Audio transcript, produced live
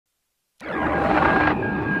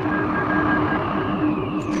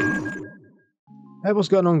Hey, what's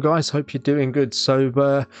going on, guys? Hope you're doing good. It's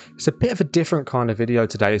a bit of a different kind of video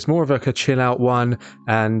today. It's more of like a chill out one,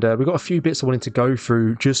 and we've got a few bits I wanted to go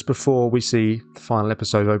through just before we see the final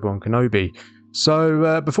episode of Obi-Wan Kenobi.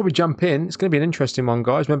 Before we jump in, it's going to be an interesting one,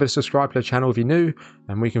 guys. Remember to subscribe to the channel if you're new,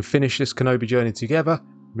 and we can finish this Kenobi journey together.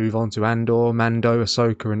 Move on to Andor, Mando,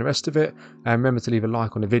 Ahsoka, and the rest of it. And remember to leave a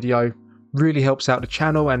like on the video. Really helps out the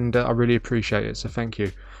channel, and I really appreciate it. So thank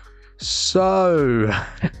you. So.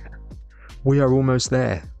 We are almost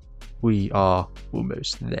there. We are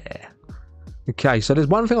almost there. Okay, so there's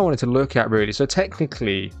one thing I wanted to look at really. So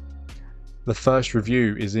technically, the first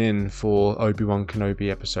review is in for Obi-Wan Kenobi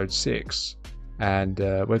episode 6. And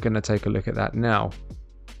we're going to take a look at that now.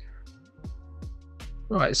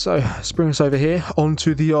 Right, so let's bring us over here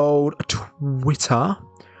onto the old Twitter.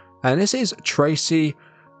 And this is Tracy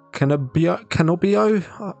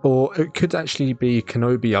Canobio, or it could actually be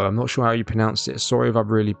Kenobio. I'm not sure how you pronounce it. Sorry if I've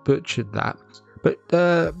really butchered that. But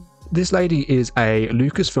this lady is a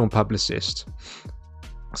Lucasfilm publicist.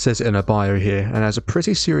 Says it in her bio here, and has a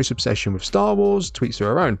pretty serious obsession with Star Wars. Tweets of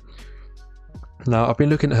her own. Now, I've been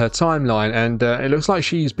looking at her timeline, and it looks like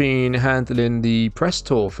she's been handling the press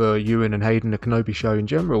tour for Ewan and Hayden, the Kenobi show in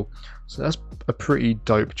general. So that's a pretty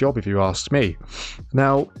dope job, if you ask me.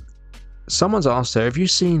 Now, someone's asked her, have you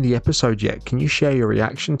seen the episode yet? Can you share your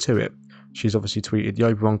reaction to it? She's obviously tweeted, the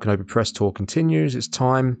Obi-Wan Kenobi press tour continues. It's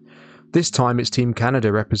time. This time it's Team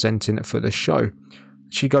Canada representing it for the show.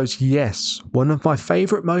 She goes, yes, one of my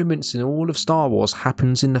favourite moments in all of Star Wars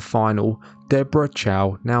happens in the final. Deborah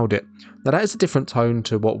Chow nailed it. Now that is a different tone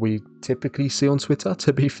to what we typically see on Twitter,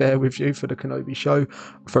 to be fair with you, for the Kenobi show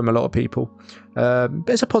from a lot of people. But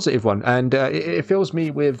it's a positive one, and it fills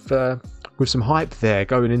me with some hype there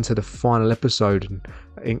going into the final episode,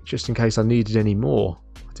 and just in case I needed any more.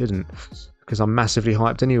 I didn't, because I'm massively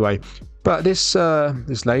hyped anyway. But this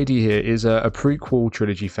lady here is a prequel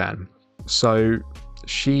trilogy fan, so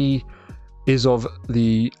she is of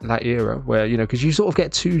that era where, you know, because you sort of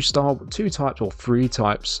get two types or three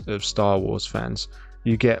types of Star Wars fans.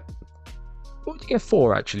 You get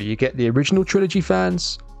four actually. You get the original trilogy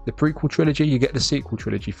fans, the prequel trilogy, you get the sequel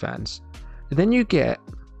trilogy fans, and then you get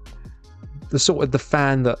the sort of the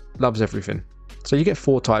fan that loves everything. So you get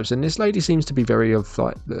four types, and this lady seems to be very of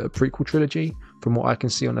like the prequel trilogy from what I can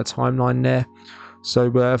see on the timeline there.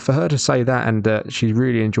 So for her to say that, and she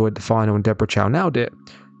really enjoyed the final and Deborah Chow nailed it,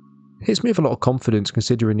 hits me with a lot of confidence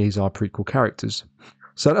considering these are prequel characters.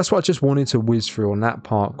 So that's what I just wanted to whiz through on that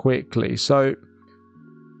part quickly. So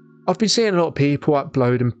I've been seeing a lot of people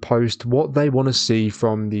upload and post what they want to see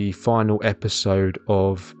from the final episode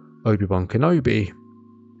of Obi-Wan Kenobi.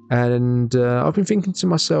 And I've been thinking to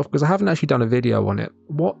myself, because I haven't actually done a video on it,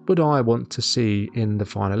 what would I want to see in the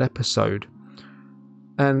final episode?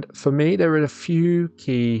 And for me, there are a few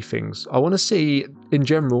key things. I want to see, in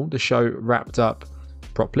general, the show wrapped up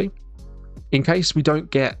properly. In case we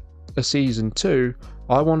don't get a season 2,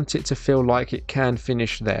 I want it to feel like it can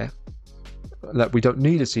finish there. That we don't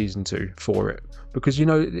need a season 2 for it. Because, you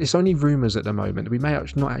know, it's only rumours at the moment. We may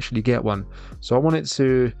not actually get one. So I want it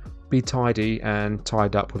to be tidy and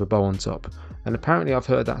tied up with a bow on top. And apparently I've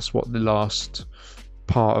heard that's what the last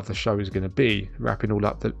part of the show is going to be, wrapping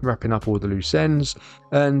up all the loose ends,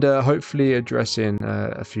 and hopefully addressing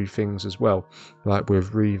a few things as well, like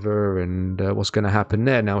with Reva and what's going to happen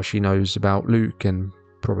there now she knows about Luke and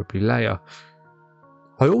probably Leia.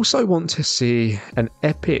 I also want to see an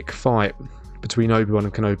epic fight between Obi-Wan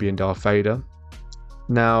and Kenobi and Darth Vader.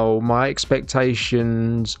 Now, my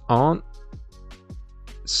expectations aren't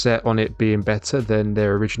set on it being better than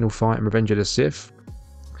their original fight in Revenge of the Sith.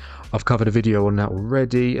 I've covered a video on that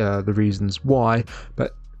already, the reasons why,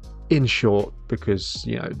 but in short, because,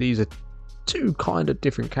 you know, these are two kind of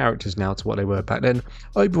different characters now to what they were back then.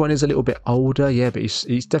 Obi-Wan is a little bit older, yeah, but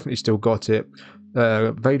he's definitely still got it.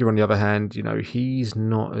 Vader, on the other hand, you know, he's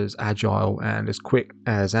not as agile and as quick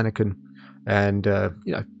as Anakin, and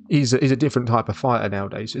you know, he's a different type of fighter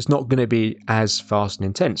nowadays. It's not going to be as fast and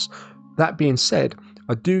intense. That being said,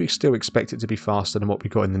 I do still expect it to be faster than what we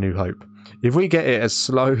got in The New Hope. If we get it as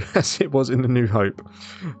slow as it was in The New Hope,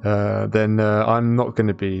 then I'm not going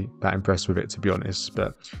to be that impressed with it, to be honest.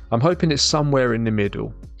 But I'm hoping it's somewhere in the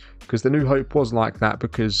middle, because The New Hope was like that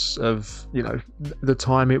because of, you know, the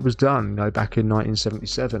time it was done, you know, back in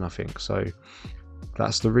 1977, I think. So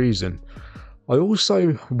that's the reason. I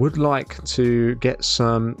also would like to get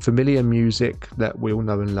some familiar music that we all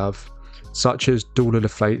know and love, such as Duel of the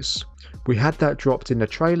Fates. We had that dropped in the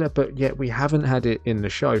trailer, but yet we haven't had it in the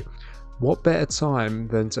show. What better time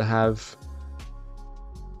than to have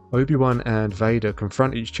Obi-Wan and Vader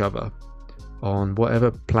confront each other on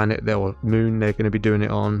whatever planet or moon they're going to be doing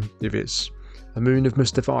it on, if it's a moon of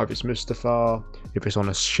Mustafar, if it's Mustafar, if it's on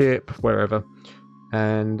a ship, wherever,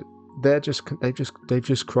 and they've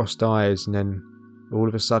just crossed eyes, and then all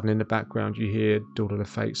of a sudden in the background you hear all of the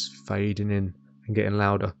fates fading in and getting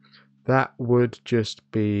louder. That would just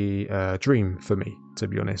be a dream for me, to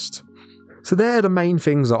be honest. So they're the main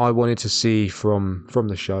things that I wanted to see from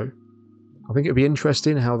the show. I think it'd be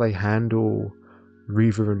interesting how they handle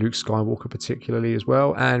Reva and Luke Skywalker particularly as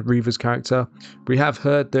well, and Reva's character. We have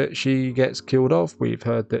heard that she gets killed off, we've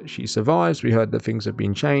heard that she survives, we heard that things have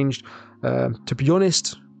been changed. To be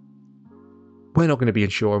honest, we're not going to be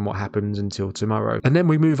sure on what happens until tomorrow. And then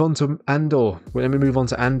we move on to Andor.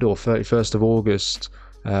 31st of August.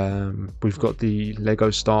 We've got the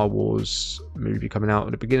Lego Star Wars movie coming out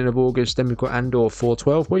at the beginning of August. Then we've got Andor for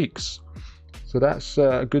 12 weeks. So that's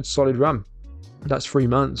a good solid run. That's 3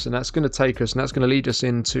 months, and that's going to take us, and that's going to lead us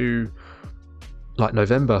into like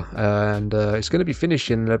November, and it's going to be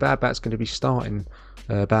finishing. The Bad Batch's going to be starting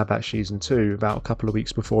Bad Batch season 2 about a couple of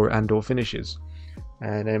weeks before Andor finishes,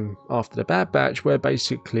 and then after the Bad Batch we're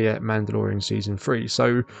basically at Mandalorian season 3.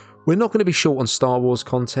 So we're not going to be short on Star Wars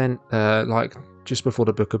content. Like just before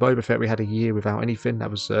the Book of Boba Fett we had a year without anything. That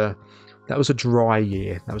was a dry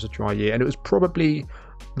year. And it was probably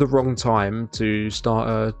the wrong time to start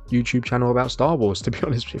a YouTube channel about Star Wars, to be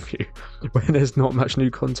honest with you, when there's not much new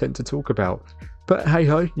content to talk about. But hey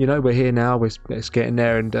ho, we're here now, it's getting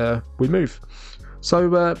there, and we move.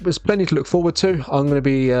 So there's plenty to look forward to. I'm going to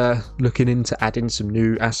be looking into adding some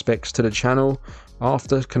new aspects to the channel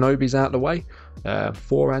after Kenobi's out of the way,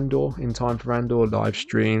 for Andor, in time for Andor, live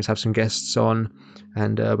streams, have some guests on,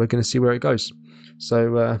 and we're going to see where it goes.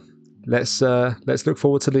 So let's look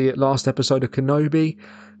forward to the last episode of Kenobi,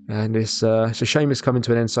 and it's a shame it's coming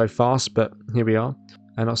to an end so fast, but here we are,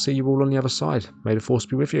 and I'll see you all on the other side. May the Force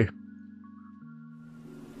be with you.